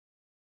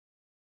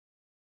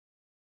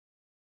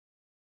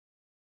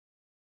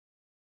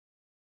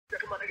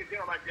mana ke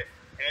njengamanje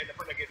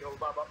lapha ke no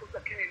baba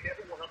uzakhele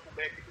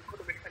ungakubeka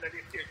economic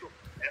analyst yethu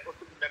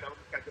osukuna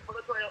namhlanje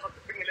phakathi kwayo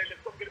asibingelele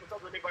somkele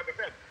msazweni vibe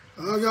FM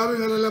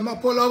ngiyabingelela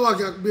amaphola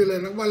wakhe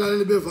akubilela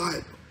kubalaleli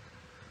bevibe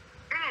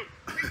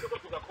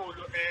ngizokuzwa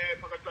kakhulu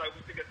phakathi kwayo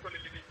ukuthi ke sithole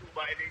leli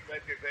thuba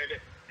elincedezele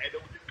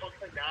lokuthi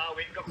sixoxe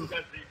nawe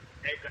ikakhulukazi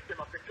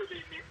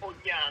ngasemaphethelweni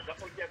onyaka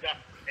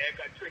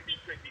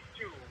ka-2022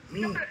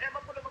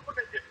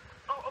 amaphola nje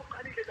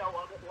oqalile la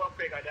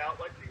wabheka la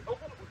wathi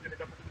okumbuzele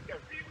lapho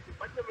ukuhlaziya ukuthi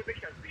bathi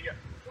behlaziya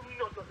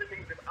umnotho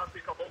waseNingizimu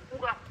Afrika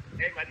bawubuka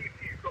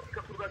ngalithihlo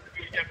ikakhulukazi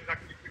kunyaka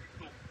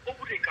ka-2022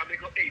 obude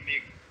ingameko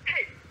eyiningi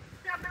hey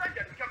sihambe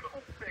kanjani mhlawumbe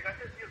ukubheka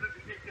ezinye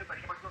zezinto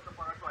ezizahle amahlose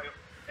phakathi kwayo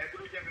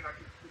kulo nyaka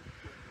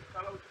ka-2022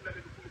 uqala ukuthi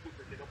umlaleli ufuna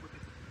ukuze nje nokuthi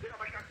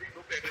njengabahlaziyi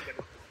nobheka nje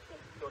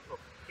umnotho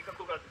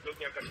ikakhulukazi kulo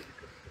nyaka ka-2022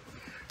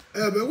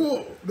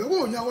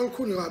 bekunyaka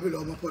olukhulu kabi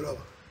lo maphola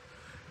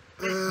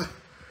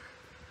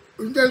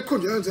into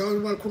elikhulu yenza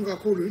elikhulu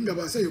kakhulu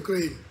indaba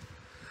yase-Ukraine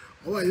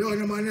ngoba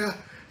yiyona manje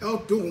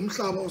yawudunga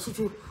umhlaba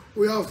usuthi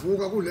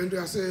uyavuka kulento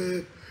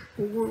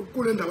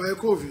kule ndaba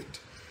ye-COVID.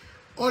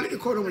 All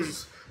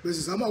economies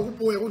bezizama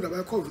ukubuya kundaba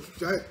ye-COVID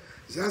nje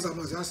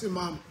ziyazama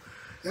ziyasimama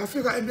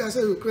yafika into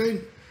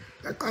yase-Ukraine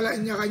yaqala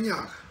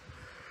inyakanyaka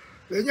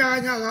le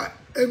nyakanyaka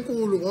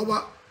enkulu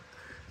ngoba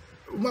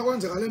uma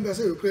kwenzeka le nto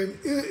yase-Ukraine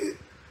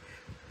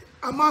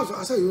amazwe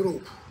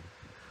ase-Europe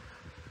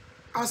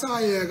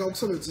asayeka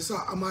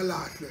ukusebenzisa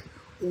amalahle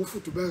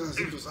ukufudumeza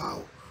izindlu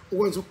zawo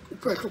ukwenza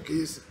uphehla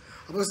ugesi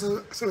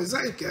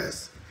abasebenzisa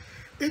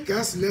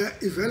igesi le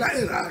ivela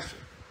eRussia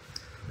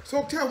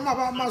so kuthe uma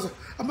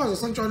amazwe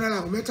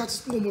asentshonalanga umethatha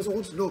isinqumo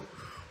sokuthi no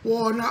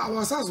wona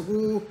awasazi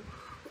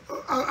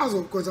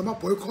azokwenza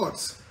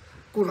ama-boycotts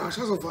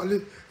kuRussia azovala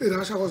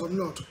iRussia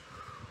kwezomnotho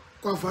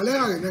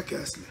kwavaleka ke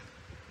negesi le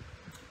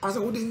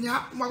asekuthi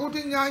makuthi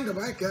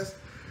indaba yegesi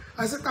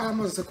ayiseqala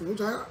amazwe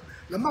sekhubuthi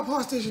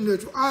lama-power station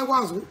ethu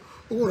ayakwazi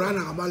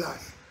ukurana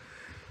ngamalahle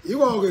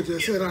yiko-ke nje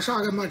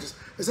seRussia-ke manje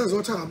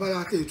esezothenga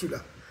amalahle ethu la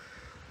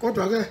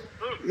kodwa-ke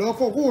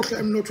lokho kuhle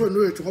emnothweni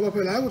wethu ngoba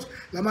phela hayi ukuthi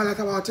la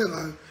malahle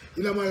abawathengayo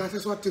yila malahle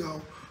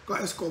esiwadingayo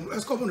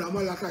ka-Eskom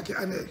unamalahle akhe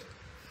anele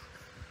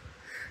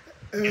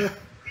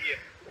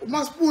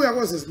uma sibuya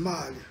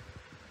kwezezimali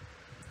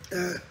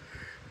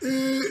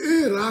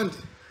irandi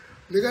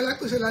like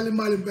lacishe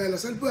lalimali impela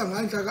selibuya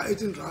ngandla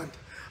ka-18 rand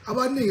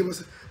abaningi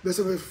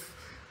bese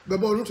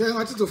bebona ukuthi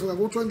engathi izofika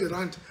ku-20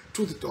 rand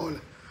to the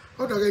dollar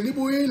kodwa-ke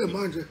libuyile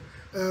manje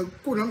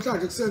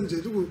kunamhlanje kuseni nje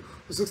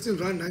ku-16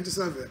 rand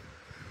 97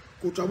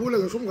 kujabule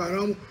ngisho umngane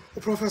wami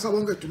uprofessor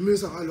bonke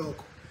Dumisa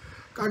ngalokho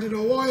kanti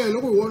nowoyela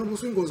okuyiwona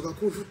ubusuyingozi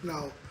kakhulu futhi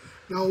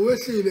nawo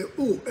wehlile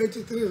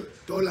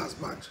 $83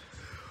 manje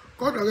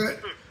kodwa-ke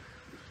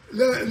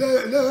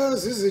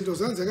lezi zinto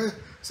zenzeke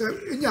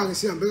inyanga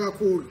isihambe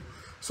kakhulu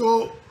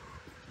so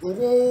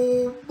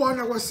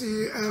ngokubona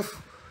kwe-CEF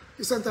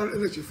i-Central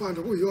Energy Fund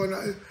kuyiyona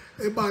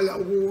ebala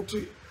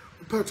ukuthi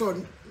upetrol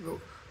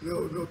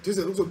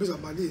no-diesel kuzobiza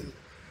malini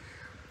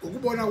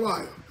ngokubona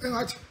kwayo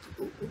engathi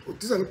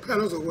udizeli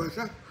kuphela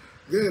ozokwehla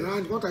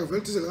ngerandi kodwa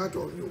vele diesel kade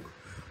wonyuka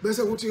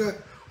bese kuthi-ke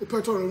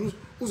upetrol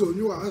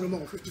uzonyuka nganoma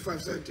ngo-55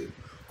 cent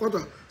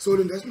kodwa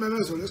solinda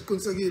isimemezelo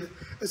lesiqinisekile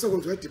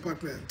esekwenziwe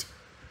department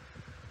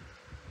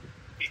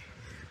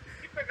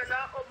ibheka la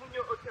omunye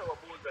othe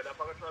wabuza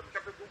lapha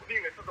mhlawumbe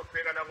kuningi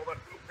esizokubheka la ngoba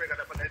sifuna ukubheka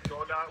lapha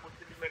nedola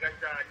ukuthi lime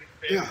kanjani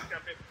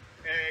mhlawumbe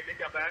le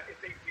ndaba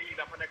ya-SAB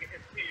laphana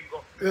ke-eSiphingo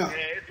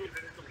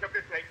ezizweni mhlawumbe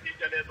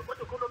singayitshintsha lezo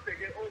kodwa khona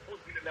obheke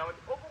obuzile lawo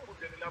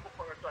okumbuzele lapho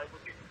phakathi kwayo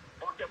ukuthi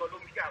udaba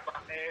lomhlaba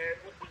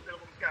ukubuyisela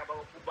komhlaba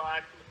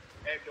kubantu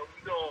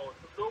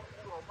nomnotho lokhu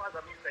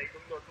kungaphazamisa yini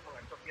umnotho uma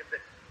ngathiwa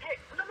kuyenzeka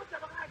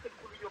kunamadaba kade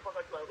likhulunywa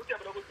phakathi kwayo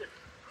udaba lokuthi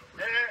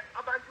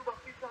abantu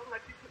bafisa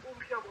ungathi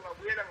umhlaba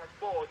ungabuyela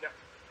ngakubona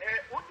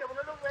udaba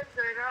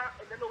lolungenzeka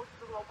nanokuthi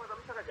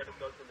kungaphazamisa kanjani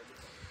umnotho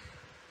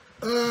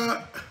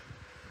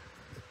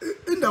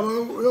indaba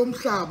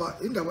yomhlaba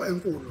indaba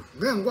enkulu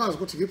ngeke ngikwazi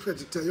ukuthi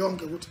ngipredict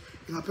yonke ukuthi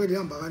ingaphela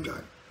ihamba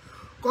kanjani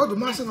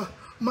kodwa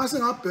uma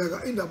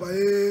singabheka indaba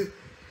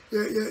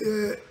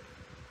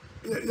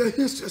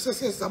ye-history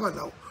esesizaba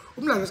nawo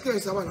umlando esike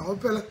sizaba nawo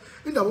phela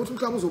indaba ukuthi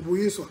umhlaba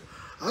uzobuyiswa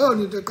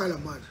ayona into eqala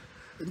manje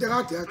into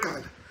ekade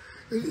yaqala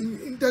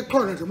into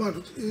ekhona nje manje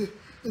ukuthi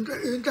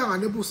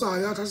inhlangano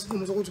ebusayo yathatha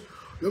isinqumo sokuthi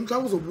lo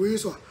mhlaba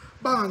uzobuyiswa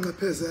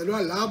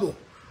bangancephezelwa labo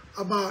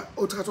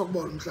othathwa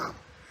kubona umhlaba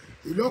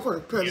yilokho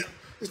kuphela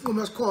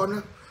isinqumo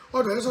esikhona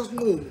kodwa leso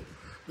sinqumo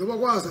ngoba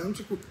kwazi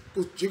ukuthi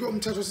kujike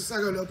umthetho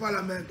sisekelo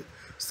eParliament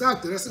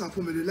sadela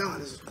singaphumelelanga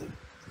lesi sinqumo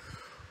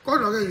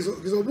kodwa-ke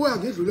ngizobuya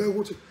ngidlule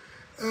ukuthi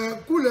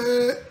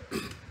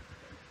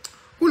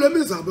kule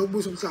mizamo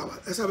yokubuyisa umhlaba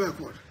esabe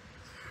khona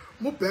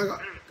mubheka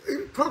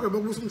iprogram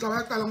yokubuyisa umhlaba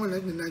yaqala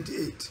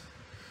ngo-1998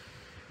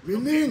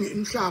 miningi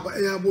imihlaba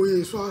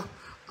eyabuyiswa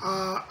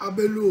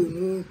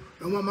abelungu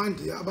noma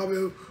amandiya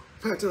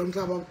ababephethe lo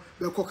mhlaba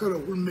bekhokhelwa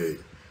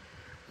uhulumeni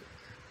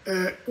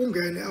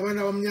kungene abantu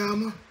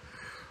abamnyama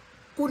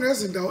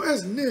kunezindawo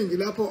eziningi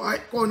lapho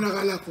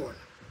konakala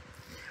khona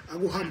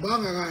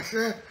akuhambanga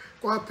kahle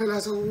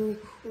kwaphela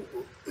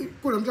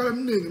kunomhlaba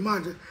eminingi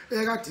manje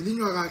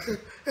ekadilinywa kahle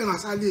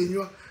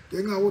engasalinywa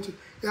ngenxa ukuthi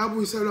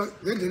yabuyiselwa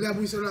ngendlela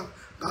yabuyiselwa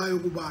ngayo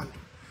kubantu.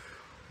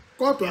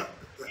 Kodwa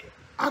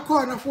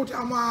akhona futhi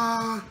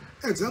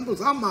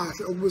ama-examples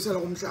amahle okubuyisela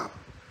komhlaba.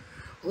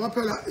 Ngoba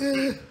phela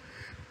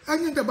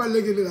enye into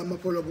ebalulekile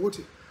lamapholo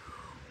ukuthi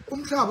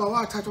umhlaba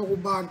wathathwa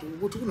kubantu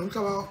ukuthi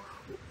kunomhlaba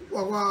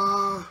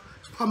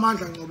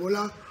wakwaSiphamandla Ngcobo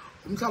la,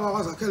 umhlaba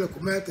waZakhele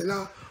Gumede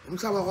la,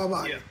 umhlaba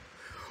kwabani.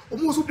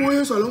 Uma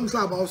usubuyiswa lo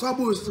mhlaba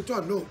awusabuyiswa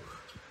sekuthiwa no,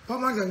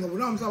 Siphamandla Ngcobo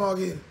na umhlaba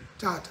wakini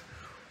thatha.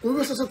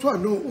 Kube sekuthiwa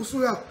no,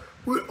 usuya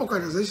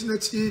kwi-organization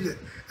ethile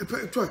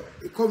ekuthiwa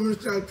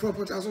i-Communal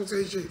Property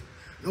Association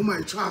noma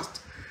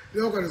i-trust.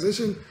 Le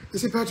organization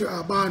isiphethwe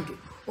abantu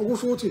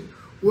okusho ukuthi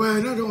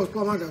wena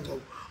njengoSiphamandla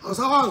Ngcobo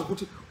awusakwazi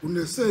ukuthi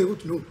uneseke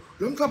ukuthi no,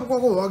 lo mhlaba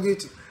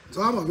kwakuwakithi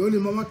ngizahamba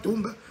ngiyolima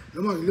amadumbe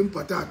noma ngilima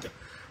ibhatata.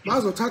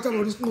 Bazothatha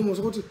bona isinqumo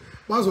sokuthi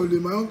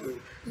bazolima yonke,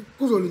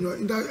 kuzolinywa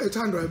into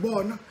ethandwa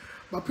yibona,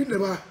 baphinde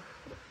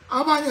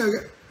abanye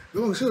ke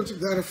noma ngisho ukuthi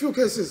there are a few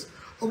cases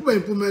okube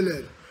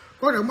impumelelo,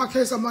 kodwa kuma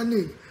case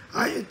amaningi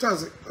hayi it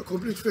was a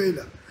complete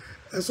failure.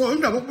 So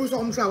indaba yokubuyiswa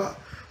komhlaba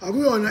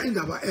akuyona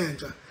indaba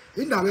entsha,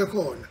 indaba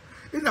ekhona.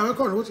 Indaba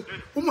ekhona ukuthi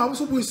uma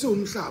usubuyisiwe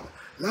umhlaba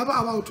laba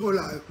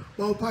abawutholayo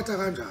bawuphatha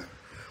kanjani.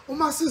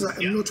 Uma siza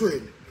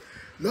emnothweni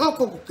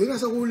lokho kugcina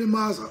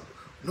sekulimaza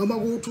noma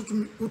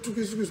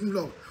kuthuthukisa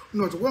umnotho.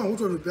 Umnotho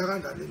kuyangokuthi wena ubheka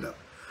kanjani lapho.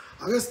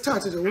 Ake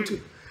sithathe nje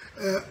ukuthi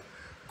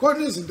khona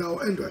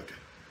izindawo endwedwe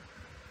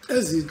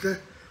ezinhle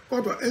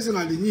kodwa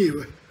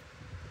ezingalinyiwe.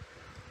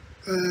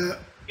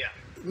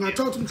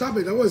 Ngathola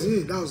mhlawumbe lawo ezinye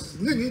indawo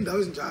ziningi indawo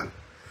ezinjalo.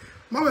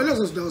 Mabe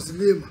lezo zindawo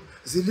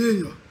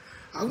zilinywa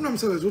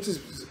akunamsebenzi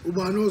ukuthi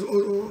ubani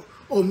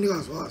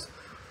omnikazi wazo.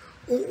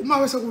 Uma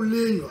bese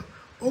kulinywa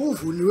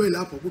okuvuniwe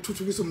lapho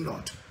kuthuthukisa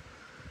umnotho.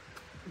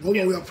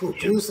 Ngoba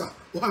uyaproducer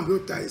uhambe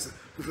uyodayisa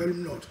kuvela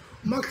umnotho.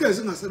 Uma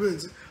kuhlezi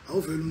ingasebenzi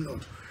awuvela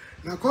umnotho.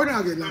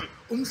 Nakhona ke la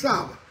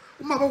umhlaba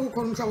uma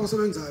kukhona umhlaba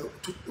osebenzayo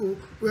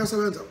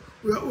uyasebenza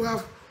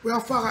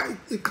uyafaka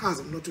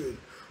iqhaza emnothweni.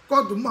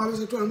 Kodwa uma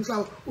bese thola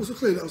umhlaba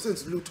usuhleli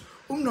awusenzi lutho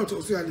umnotho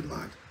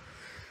usuyalimala.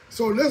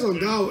 So lezo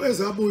ndawo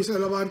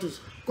ezabuyisela abantu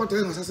kodwa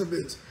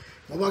engasasebenzi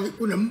ngoba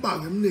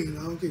kunembango eminingi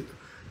nayo yonke into.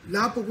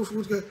 Lapho kusho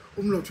ukuthi ke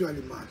umnotho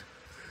uyalimala.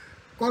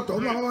 Kodwa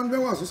uma abantu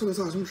bekwazi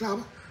ukusebenzisa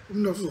umhlaba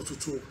umnotho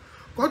uzothuthuka.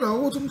 Kodwa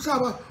ukuthi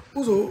umhlaba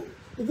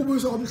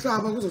ukubuyiswa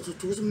komhlaba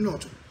kuzothuthukisa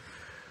umnotho.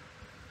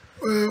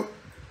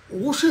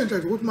 Ukushintsha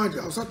nje ukuthi manje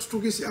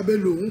awusathuthukisi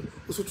abelungu,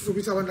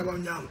 usuthuthukisa abantu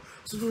abanyama,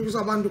 usuthuthukisa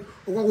abantu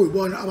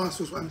okwakuyibona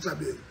abasuswa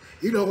emhlabeni.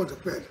 Yiloko nje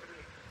kuphela.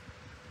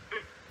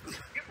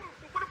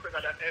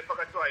 Ngikubhekana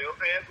phakathi kwayo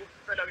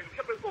kuphela ke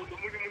mhlawumbe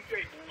umuntu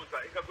uyayibuza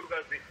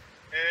ikakhulukazi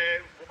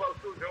ngoba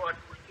usuze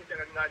wathi ushintsha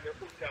kancane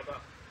udaba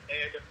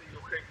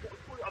lase-Ukraine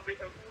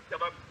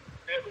udaba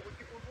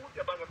ukuthi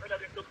udaba ngempela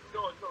ke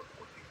lomnotho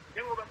ukuthi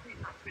njengoba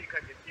siyi-Afrika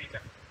nje thina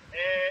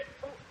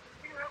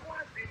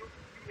ingakwazi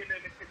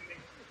ukufinyelela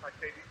ekuthenini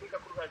siphathele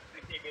ikakhulukazi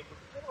sithini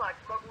ukuthi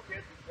kungathi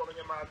kwakunezinto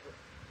kwamanye amazwe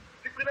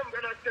sigcine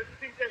mntana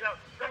sesinteka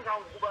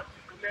kangangokuba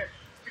sigcine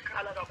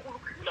sikhala kakhulu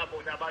ukudlula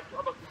bona abantu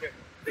abasuke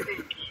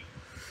benenkinga.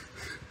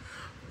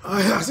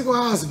 Hayi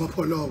asikwazi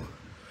mapholoba.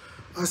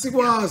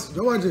 Asikwazi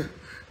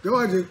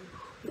njengoba nje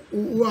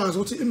uwazi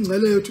ukuthi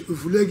imingcele yethu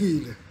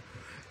ivulekile.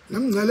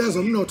 Nemingcele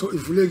yezomnotho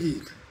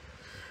ivulekile.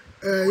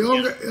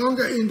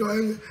 Yonke into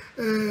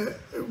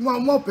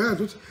uma ubheka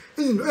ukuthi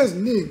izinto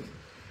eziningi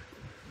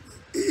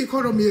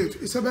i-economy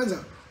yethu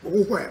isebenza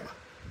ngokuhweba.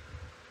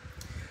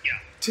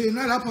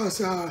 Thina lapha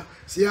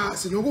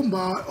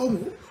sinokumba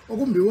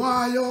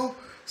okumbiwayo,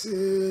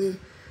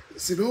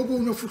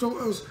 sinokunye futhi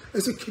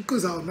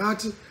esikhiqizayo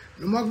nathi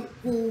noma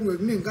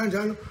kungekuningi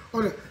kanjalo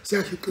kodwa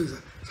siyakhiqiza.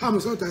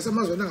 Sihambe siyodayisa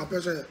emazweni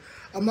angaphesheya.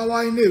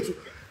 Amawayini ethu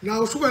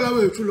nawo ushukela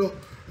wethu lo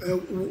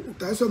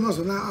udayiswa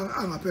emazweni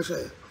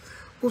angaphesheya.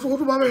 Kusho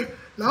ukuthi babe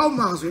lawo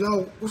mazwe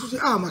lawo kusho ukuthi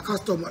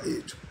ama-customer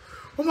ethu.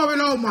 Uma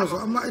belawo mazwe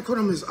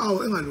ama-economies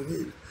awo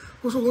engalungile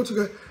kusho ukuthi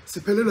ke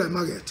siphelelwa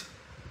imakethe.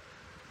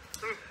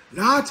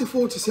 Nathi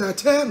futhi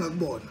siyathenga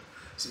kubona.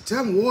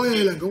 Sithenga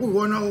uwoyela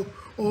ngokubona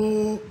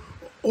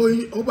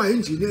oba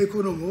injini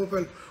ye-economy ngoba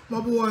phela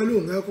mabuwoyela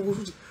ungekho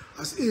kusho ukuthi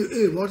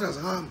iy'moto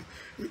azihambi.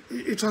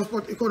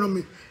 I-transport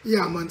economy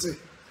iyamanzi.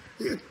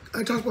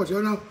 I-transport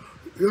yona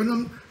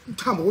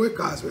mthambo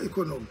wegazi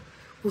we-economy.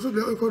 Kusho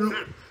ukuthi le economy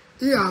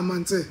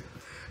iyamanzi.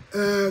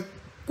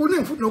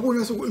 Kuningi futhi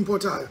nokunye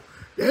esiku-importayo.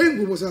 Le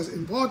ngubo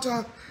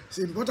siyazi-importa,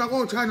 si-importa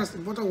ko-China,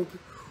 si-importa kuphi.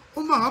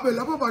 Uma ngabe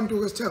labo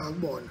bantu-ke sithenga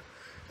kubona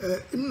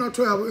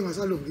imnotho yabo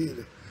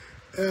ingasalungile.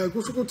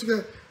 Kusho ukuthi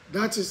ke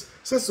nathi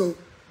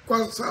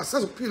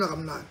sezokuphila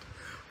kamnandi.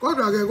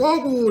 Kodwa ke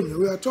kokunye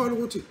uyathola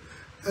ukuthi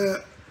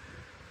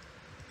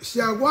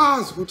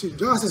siyakwazi ukuthi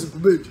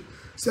njengasezingubeni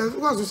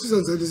siyakwazi ukuthi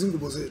sizenzele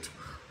izingubo zethu.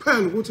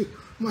 Kuphela ukuthi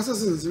uma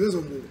sesizenzile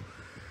lezo ngubo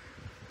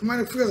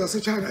kumane kufika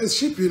zaseChina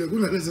ezishibhile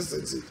kunalezi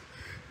esenzile.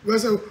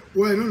 Bese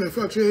wena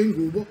unefactory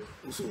yengubo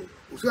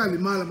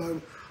usuyalimala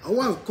manje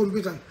awukwazi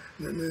ukukhompyutha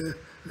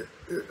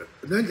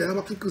nendlela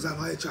abakhiqiza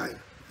ngayo eChina.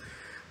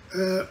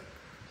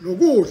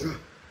 nokudla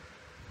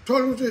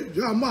thola ukuthi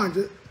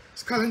njengamanje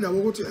sikhala indaba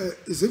ukuthi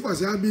izikwa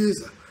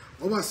ziyabiza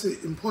ngoba si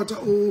importa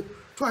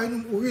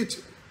twine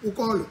ukithi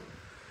ukolo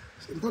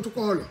import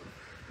ukolo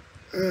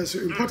si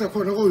importa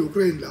khona ko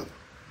Ukraine lapha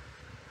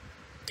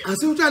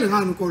asiutshale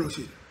ngani ukolo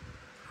thina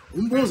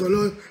umbuzo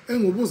lo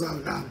engibuza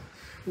nami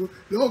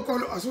lo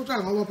ukolo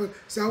asiutshale ngoba phela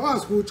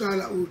siyakwazi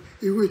ukutshala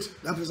iwheat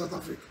lapha eSouth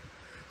Africa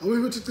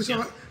awuyithi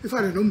cishe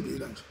ifane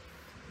nombila nje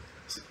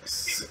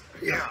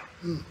yeah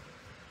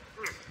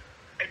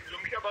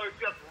Ezomhlaba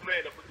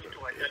uyavumela ukuthi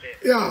uwatshalele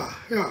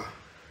yeah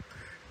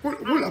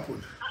kulapho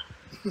nje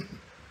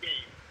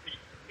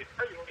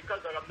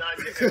ikaza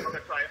kamnandi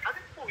emakathayo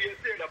akubuye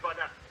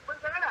lapha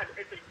kwenzakalani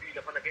eSiphingo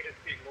lapha ke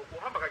eSiphingo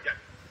uhamba kanjani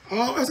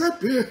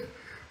SAP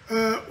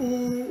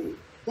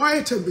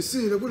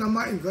wayethembisile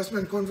kunama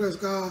investment conference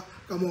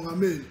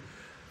kamongameli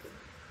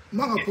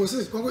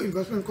mangaphosisi kwako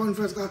investment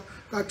conference ka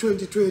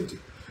 2020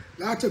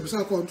 la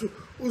thembisa khona ukuthi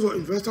uzo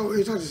investa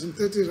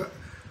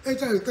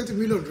u830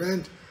 million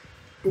rand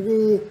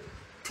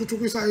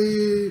ukuthuthukisa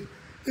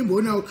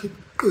imboni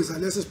yakhiqiza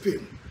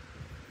leSiphingo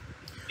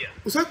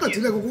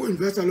usaqedile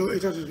uku-investa lo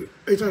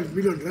 800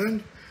 million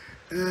rand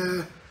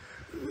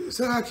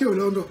sekakhiwe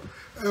lo nto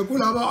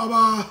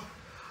kulaba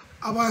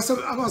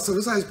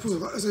abasebenzisa iziphuzo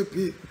ka-SAP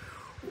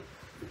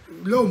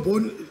leyo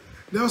mboni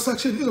leyo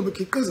section izobe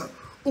ikhiqiza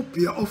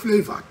ubhiya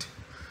o-flavored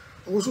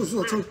okusho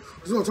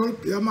uzothola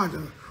ubhiya manje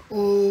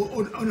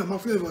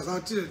onama-flavors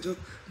athile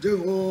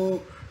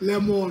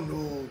njengo-lemon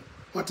or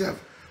whatever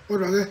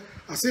kodwa-ke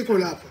asikho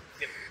lapha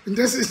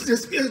into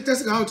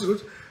esingawuthi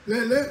ukuthi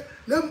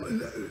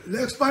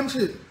le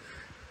expansion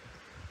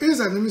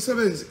iza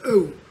nemisebenzi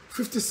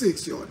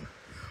 56 yona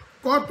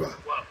kodwa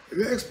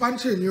le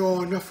expansion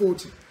yona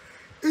futhi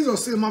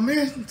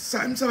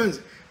izosimamisa imisebenzi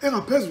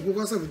engaphezulu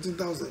kuka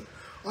 17,000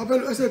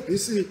 aphela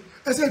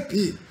SAP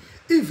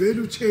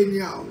i-value chain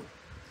yawo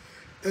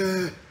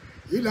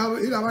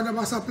yilabantu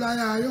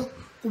abasupplyayo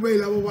kube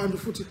yilabo bantu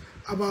futhi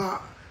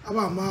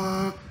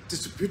abama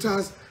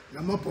distributors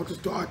nama bottle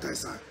store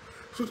adayisayo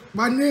futhi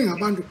baningi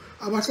abantu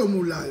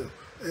abahlomulayo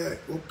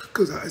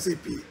ukukhiqiza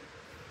SAP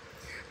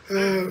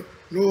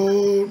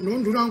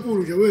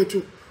nondunankulu nje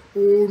wethu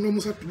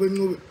uNomusa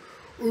Dubencube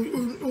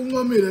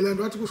uncomile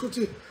lento wathi kusho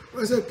ukuthi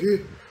SAP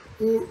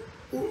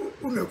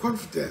une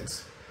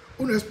confidence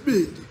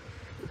unesibindi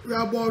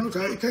uyabona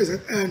ukuthi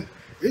iKZN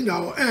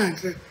indawo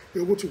enhle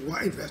yokuthi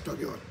kuwa investwa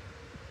kuyona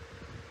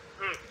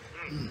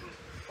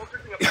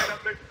okusho ngapha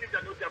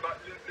besinda nodaba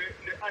le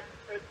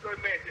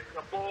employment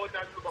singabona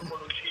kuba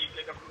khona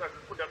ushile kakhulukazi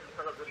ifunda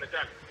umsakazo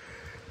Natal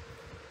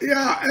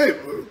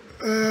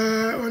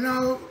wena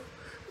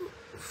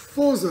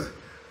Foza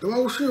ngoba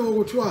ushiwo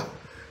ukuthiwa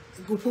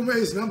kuphume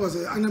izinamba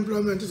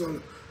ze-unemployment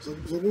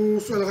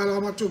zokuswelakala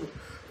kwamathuba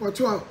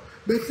kwathiwa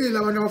behlile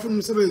abantu abafuna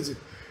umsebenzi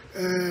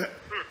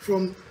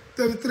from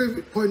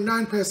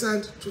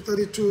 33.9% to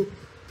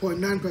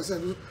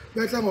 32.9%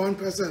 behla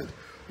ngo-1%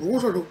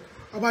 ngokusho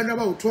abantu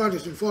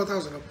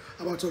abawu-204,000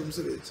 abathola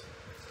umsebenzi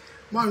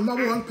manje uma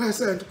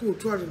ku-1%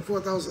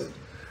 ku-204,000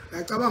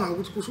 ngiyacabanga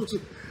ukuthi kusho ukuthi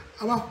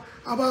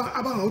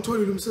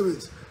abangawutholile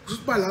umsebenzi kusho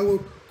ukuthi bala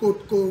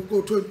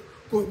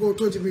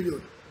ko-20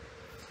 million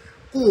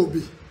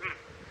kubi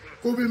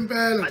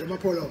impela nje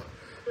amapholo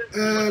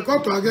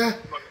kodwa-ke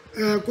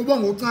kuba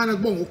ngokuncane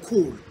kuba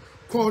ngokukhulu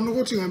khona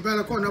ukuthi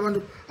ngempela khona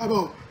abantu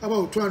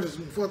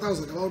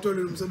abawu-204,000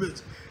 abawutholile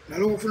umsebenzi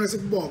nalokho kufuna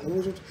sikubonge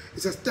ukuthi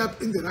it's a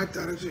step in the right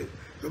direction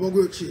ngoba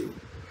kuyokushiwo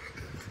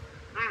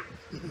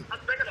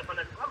asibeke lapha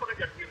la kuhamba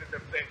kanjani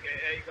ku-Reserve Bank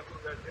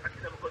ikakhulukazi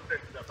academic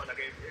conference lapha la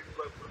ke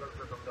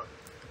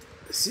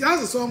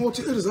siyazi sonke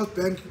ukuthi i-Reserve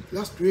Bank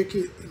last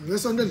week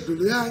ngesonto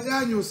edlule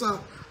yanyusa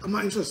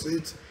ama-interest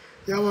rates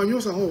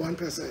yawanyusa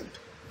ngo-1%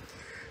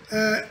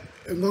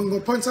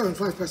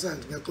 ngo-0.75%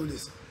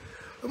 ngiyaxolisa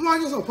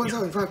umanyusa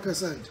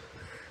ngo-0.75%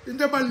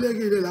 into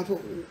ebalulekile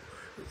lapho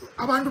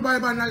abantu baye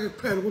banake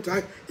kuphela ukuthi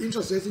hayi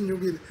interest rate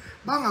inyukile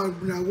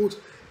banganaki ukuthi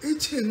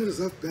ithini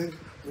i-Reserve Bank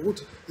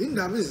ukuthi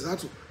indaba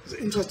izizathu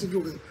ze-interest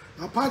inyuke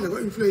ngaphandle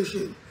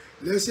kwe-inflation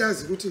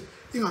lesiyazi ukuthi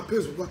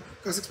ingaphezulu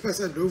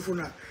ka-6% lo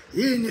ufunayo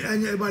yini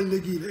enye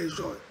ebalulekile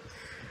eshoyo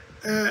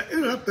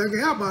i-Reserve Bank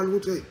yabala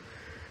ukuthi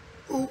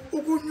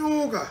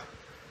ukunyuka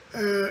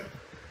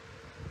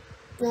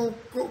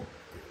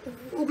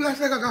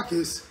ukulahleka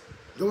kagesi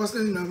njengoba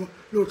sinenama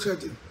load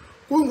shedding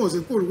kuyingozi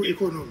enkulu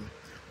ku-economy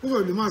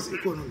kuzolimaza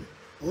i-economy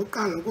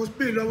okokuqala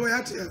okwesibili labo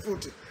yathi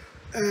futhi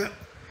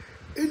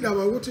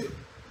indaba yokuthi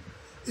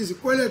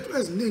izikweletu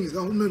eziningi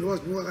zikahulumeni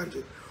wazinyuka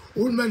kanje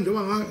uhulumeni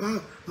njengoba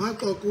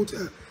ngaxoxa ukuthi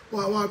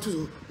wathi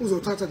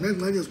uzothatha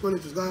nengxenye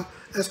yezikweletu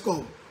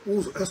zika-Eskom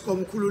ukuze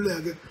Eskom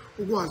ukhululeke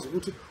ukwazi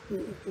ukuthi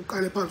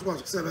uqale phansi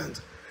ukwazi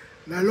ukusebenza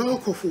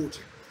nalokho futhi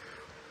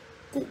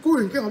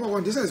kuyinkinga ngoba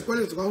kwandisa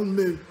izikweletu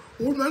zikahulumeni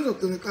uhulumeni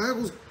uzogcina eqale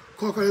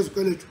ukuzikhokha lezi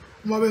zikweletu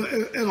uma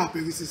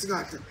engabhekisisi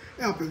kahle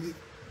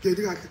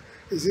engabhekeli kahle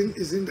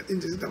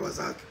izindaba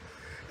zakhe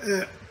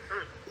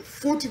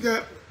futhi-ke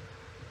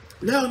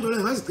leyo nto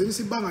leyo ngazigcina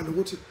isibanga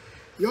nokuthi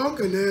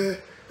yonke le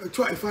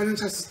kuthiwa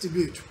i-financial system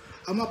yethu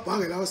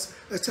amabhange lawa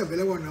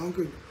esithembele kona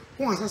yonke into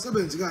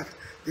kungasasebenzi kahle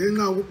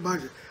ngenxa yokuthi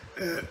manje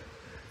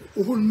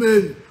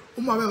uhulumeni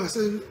uma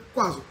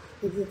bengasekwazi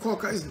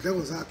ukukhokha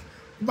izindleko zakhe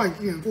kuba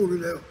inkinga enkulu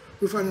leyo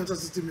kwi-financial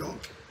system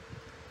yonke.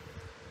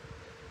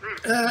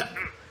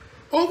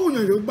 Okunye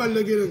nje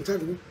okubalulekile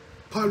ngithanda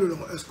ukuphalula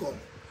ngo-Eskom.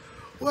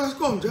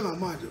 U-Eskom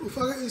njengamanje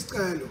ufake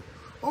isicelo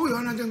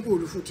okuyona into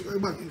enkulu futhi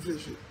ebanga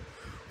inflation.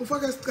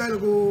 Ufake isicelo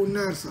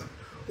ku-NERSA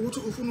ukuthi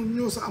ufuna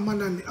ukunyusa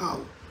amanani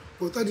awo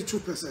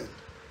ngo-32%.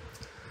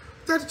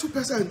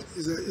 32%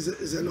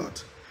 is a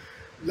lot.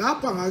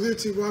 Lapha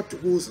ngakithi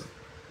kwaDukuza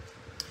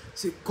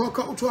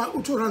sikhokha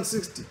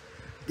u-260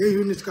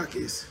 nge-unit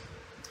kagesi.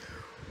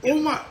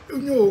 Uma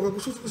unyuka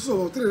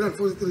kuzoba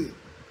 343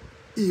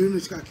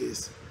 i-unit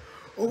kagesi.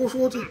 Okusho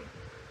ukuthi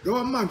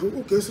njengoba manje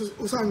ugesi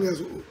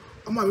usangenza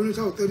ama-unit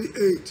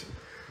awu-38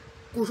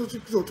 kusho ukuthi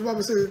kuzothi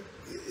babe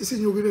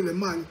isinyukile le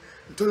mali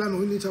ngithola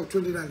ama-unit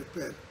awu-29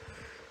 kuphela.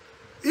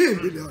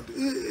 Imbi leyo nto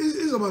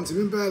izoba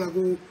nzima impela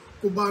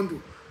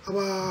kubantu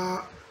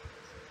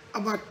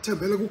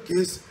abathembele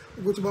kugesi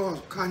ukuthi bakwazi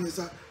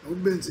ukukhanyisa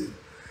nokuthi benzini.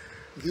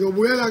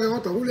 Ngizobuyela-ke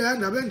kodwa kuleya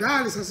ndaba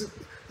endala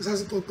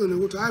sasixoxile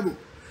ukuthi hayi bo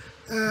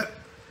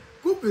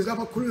kubhizi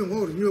lapha kukhulunywa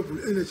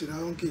ngo-renewable energy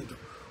nayo yonke into,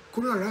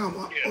 kukhulunywa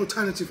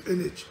nangama-alternative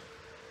energy.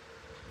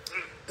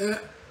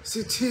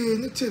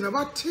 Thina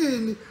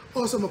bathini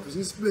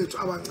osomabhizinisi bethu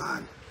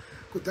abancane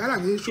kudala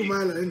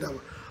ngiyishumayela le ndaba,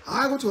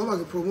 hhayi ukuthi ngoba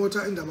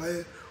ngipromotha indaba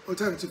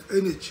ye-alternative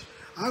energy,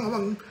 hhayi ngoba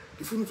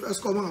ngifuna ukuthi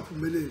u-Eskom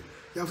angaphumeleli,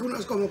 ngiyafuna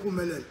u-Eskom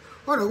aphumelele.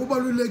 Kodwa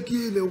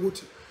kubalulekile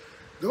ukuthi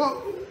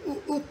ngoba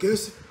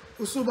ugesi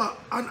usuba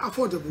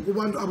unaffordable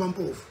kubantu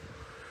abampofu,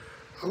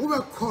 akube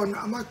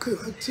khona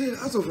amaqhinga athile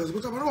azoveza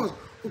ukuthi abantu bakwazi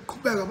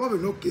ukuqhubeka babe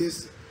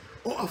nogesi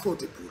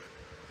o-affordable.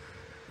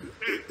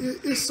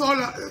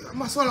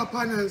 Ama-solar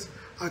panels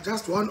are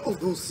just one of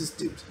those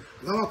systems.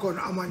 Ngaba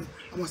khona amanye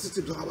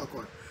ama-systems angaba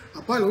khona.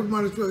 Ngaphandle kokuthi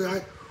manje kuthiwe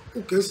hayi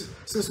ugesi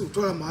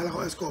sesiwuthola mahhala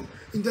kwa-Eskom,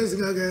 into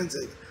ezingeke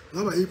yenzeke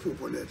ngaba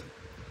yiphupho lelo.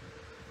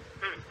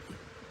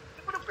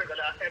 Sifuna ukubheka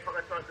la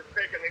phakathi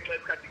kwasibheka ngenxa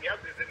yesikhathi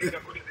ngiyazi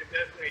kakhulu izinto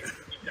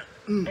ezingayishintsha.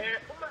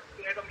 Uma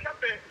singeka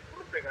mhlawumbe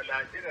sifuna ukubheka la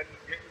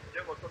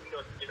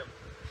njengosomnotho njena.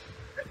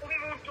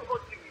 Umuntu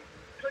othi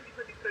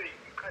 2023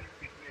 iqala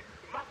ibhizinisi,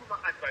 imaphi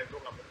ama-advice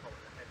ongamupha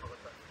wona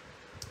phakathi?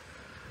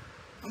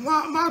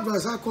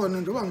 Ama-advice akhona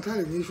njengoba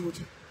ngihlale ngisho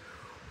ukuthi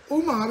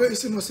uma ngabe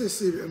isimo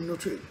sesibi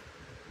emnothweni,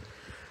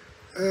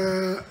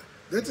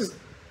 that is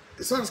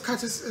isona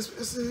isikhathi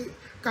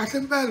esikahle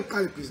impela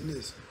uqala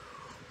ibhizinisi,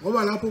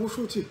 ngoba lapho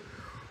kusho ukuthi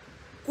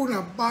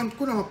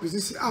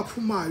kunamabhizinisi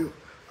aphumayo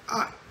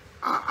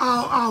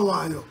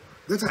awayo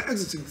that are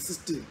exiting the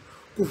system.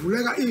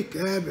 Kuvuleka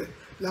igebe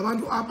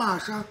labantu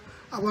abasha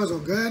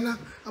abazongena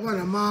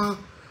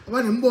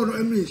abanembono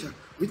emisha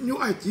with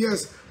new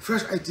ideas,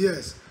 fresh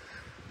ideas.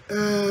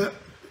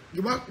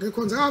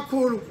 Ngikhonza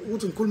kakhulu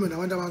ukuthi ngikhulume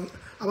nabantu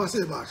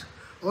abasebasha.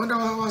 Abantu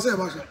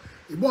abasebasha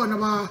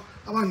ibona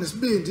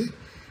abanesibindi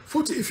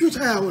futhi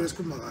i-future yabo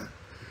lesikhuluma ngayo.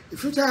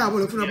 I-future yabo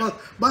lefuna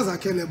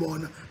bazakhele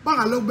bona,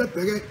 bangalokhu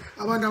bebheke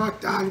abantu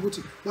abadala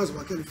ukuthi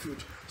bazobakhela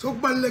i-future. So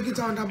kubalulekile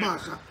ukuthi abantu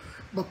abasha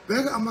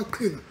babheke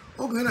amaqhinga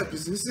okungena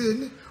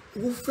ebhizinisini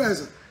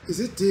ukufeza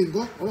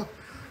izidingo, ngoba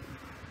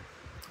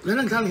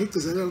lena ngidlala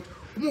ngigcizelela ukuthi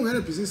uma ungena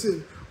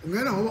ebhizinisini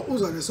ungena ngoba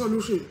uza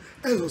ne-solution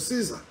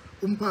ezosiza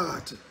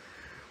umphakathi.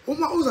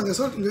 Uma uza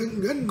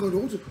ngengqondo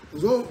ukuthi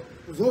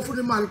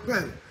uzofuna imali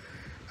kuphela,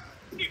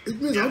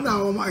 it means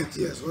awunawo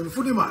ama-ideas, wena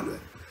ufuna imali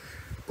wena.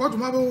 Kodwa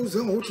uma bewuze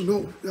ngokuthi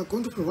no, you are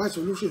going to provide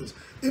solutions,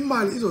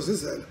 imali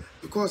izosizela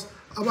because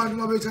abantu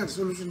uma beyithanda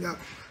i-solution yakho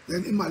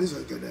then imali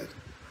izoyingenela.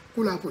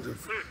 Kulapho nje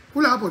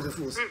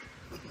futhi.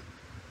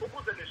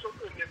 Ukuze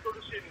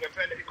ne-solution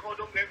ngempela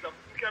ikhona okungenza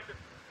mhlawumbe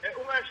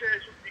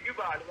ungasheshe ukudika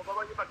ibala ngoba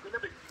abanye bagcina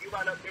bedika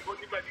ibala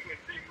bebona imali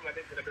ingenzinto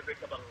ngale ndlela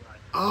bebecabanga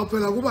ngayo.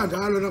 Phela kuba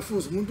njalo na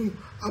futhi umuntu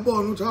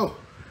abone ukuthi hawu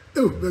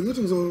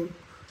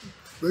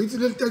bengithi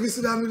leli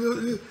tekisi lami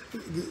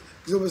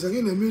ngizobe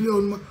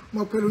senginemiliyoni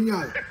uma kuphela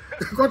unyaka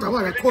kodwa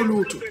abangakho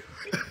lutho.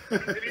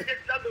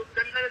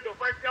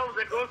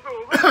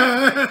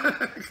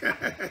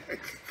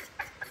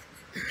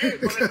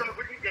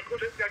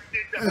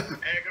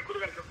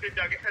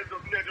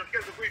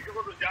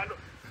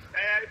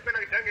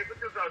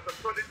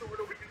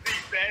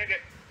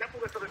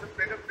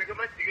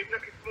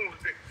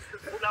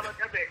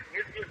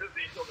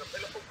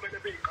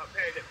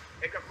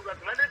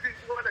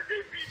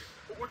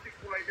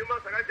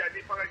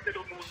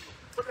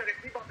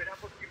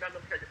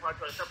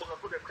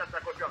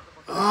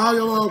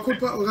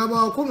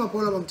 Ngiyabonga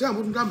phela bangithemba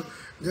ukuthi mhlawumbe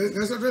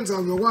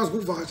ngesetwenzayo ngiyokwazi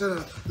ukuvakashela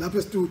lapha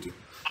e-studio.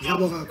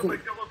 Ngiyabonga kakhulu.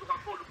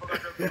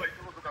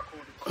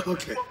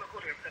 Okay.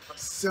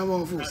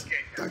 Siyabonga futhi.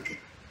 Thank you.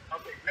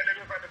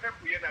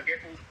 Okay.